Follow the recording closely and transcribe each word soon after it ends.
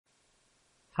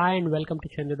Hi and welcome to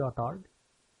Chandu.org.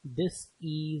 This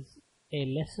is a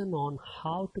lesson on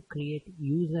how to create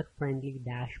user-friendly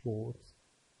dashboards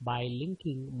by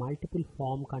linking multiple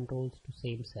form controls to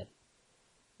same cell.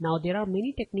 Now there are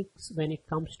many techniques when it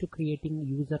comes to creating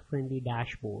user-friendly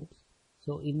dashboards.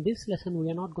 So in this lesson we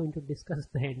are not going to discuss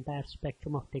the entire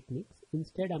spectrum of techniques.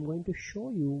 Instead I'm going to show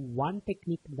you one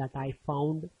technique that I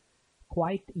found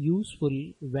quite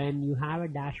useful when you have a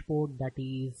dashboard that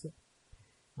is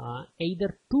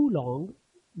either too long.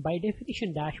 By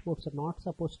definition dashboards are not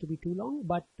supposed to be too long,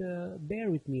 but bear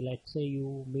with me. Let's say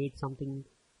you made something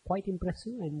quite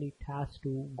impressive and it has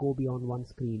to go beyond one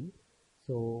screen.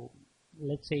 So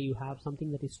let's say you have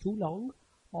something that is too long,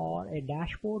 or a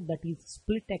dashboard that is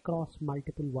split across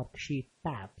multiple worksheet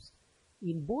tabs.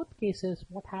 In both cases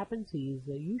what happens is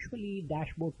usually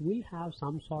dashboards will have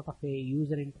some sort of a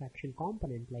user interaction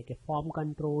component like a form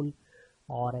control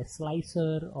or a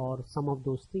slicer or some of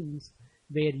those things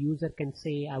where user can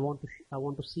say I want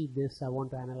to see this, I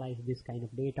want to analyze this kind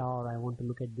of data, or I want to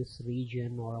look at this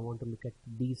region, or I want to look at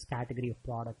these category of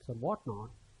products or whatnot.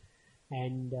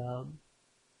 And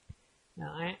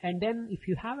then if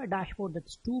you have a dashboard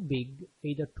that's too big,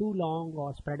 either too long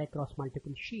or spread across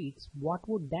multiple sheets, what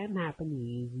would then happen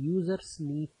is users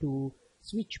need to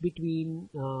switch between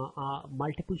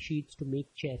multiple sheets to make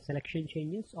selection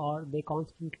changes, or they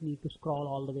constantly need to scroll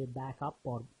all the way back up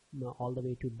or all the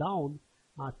way to down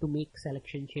to make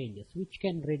selection changes, which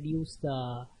can reduce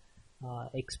the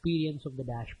experience of the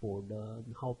dashboard,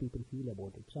 how people feel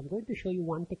about it. So I'm going to show you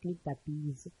one technique that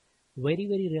is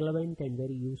very relevant and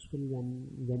very useful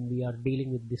when we are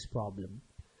dealing with this problem.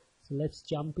 So let's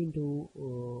jump into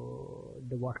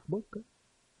the workbook.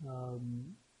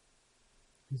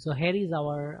 So here is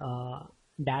our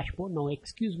dashboard. Now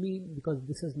excuse me, because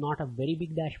this is not a very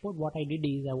big dashboard. What I did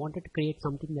is I wanted to create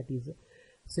something that is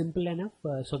simple enough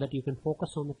so that you can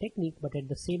focus on the technique, but at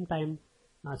the same time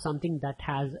something that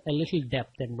has a little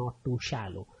depth and not too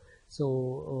shallow.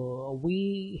 So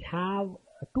we have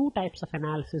two types of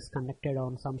analysis conducted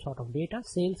on some sort of data: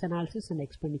 sales analysis and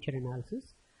expenditure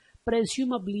analysis.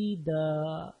 Presumably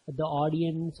the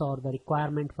audience or the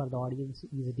requirement for the audience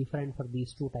is different for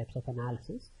these two types of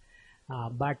analysis,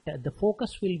 but the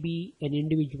focus will be an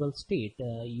individual state.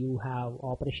 You have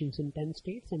operations in 10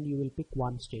 states and you will pick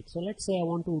one state. So let's say I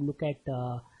want to look at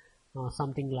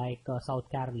something like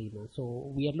South Carolina.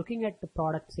 So we are looking at the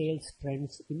product sales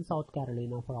trends in South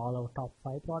Carolina for all our top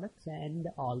 5 products and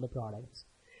all the products.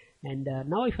 And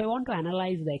now if I want to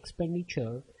analyze the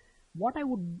expenditure, what I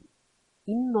would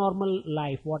in normal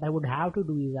life, what I would have to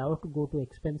do is I have to go to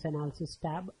expense analysis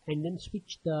tab and then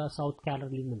switch the South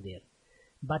Carolina there.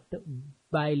 But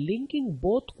by linking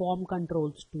both form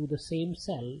controls to the same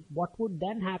cell, what would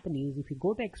then happen is if you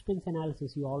go to expense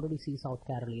analysis, you already see South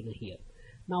Carolina here.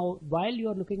 Now while you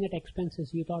are looking at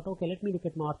expenses, you thought, okay, let me look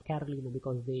at North Carolina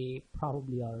because they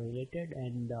probably are related,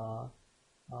 and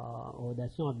oh,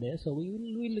 that's not there. So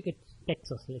we'll look at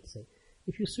Texas, let's say.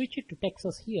 If you switch it to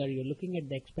Texas here, you're looking at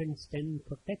the expense 10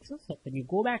 for Texas. When you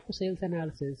go back to sales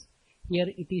analysis, here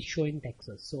it is showing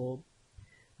Texas. So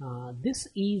this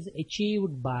is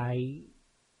achieved by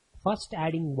first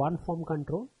adding one form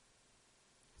control,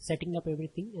 setting up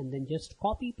everything, and then just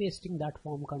copy pasting that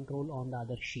form control on the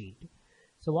other sheet.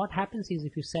 So what happens is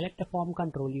if you select a form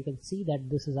control, you can see that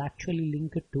this is actually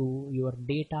linked to your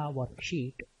data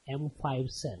worksheet M5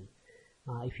 cell.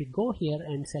 If you go here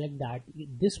and select that,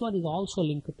 this one is also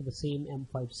linked to the same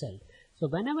M5 cell. So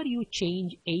whenever you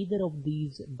change either of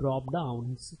these drop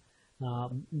downs,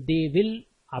 they will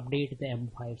update the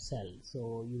M5 cell.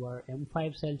 So your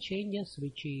M5 cell changes,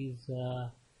 which is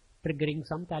triggering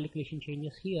some calculation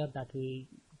changes here that will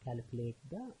calculate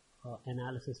the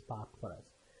analysis path for us.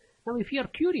 Now if you are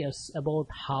curious about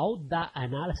how the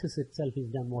analysis itself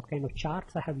is done, what kind of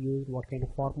charts I have used, what kind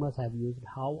of formulas I have used,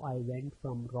 how I went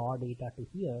from raw data to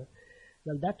here,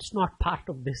 well, that's not part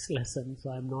of this lesson,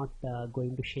 so I'm not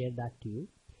going to share that to you.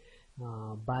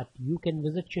 But you can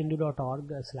visit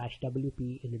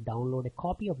chandu.org/WP and download a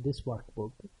copy of this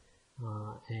workbook,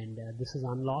 and this is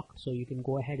unlocked, so you can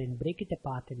go ahead and break it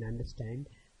apart and understand.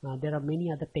 There are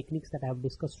many other techniques that I have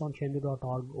discussed on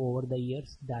chandu.org over the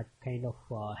years that kind of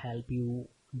help you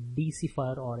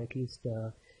decipher or at least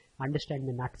understand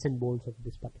the nuts and bolts of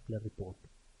this particular report.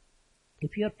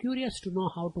 If you are curious to know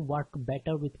how to work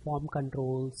better with form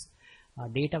controls,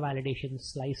 data validation,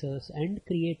 slicers, and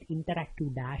create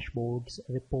interactive dashboards,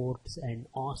 reports, and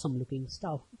awesome looking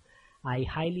stuff, I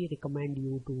highly recommend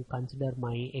you to consider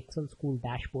my Excel School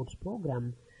Dashboards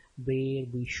program, where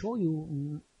we show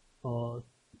you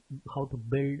how to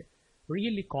build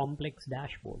really complex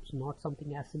dashboards, not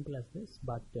something as simple as this,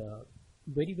 but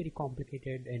very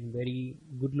complicated and very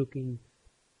good looking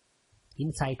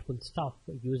insightful stuff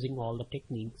using all the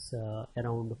techniques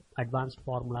around advanced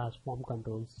formulas, form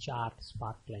controls, charts,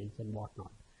 sparklines and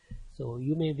whatnot. So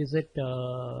you may visit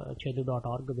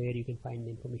chedu.org where you can find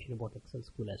information about Excel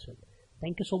School as well.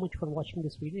 Thank you so much for watching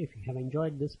this video. If you have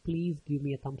enjoyed this, please give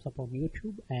me a thumbs up on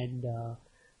YouTube, and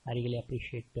I really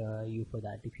appreciate you for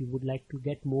that. If you would like to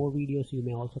get more videos, you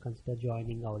may also consider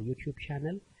joining our YouTube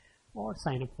channel or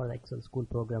sign up for the Excel School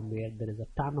program, where there is a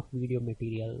ton of video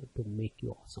material to make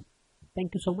you awesome.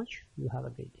 Thank you so much. You have a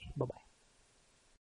great day. Bye bye.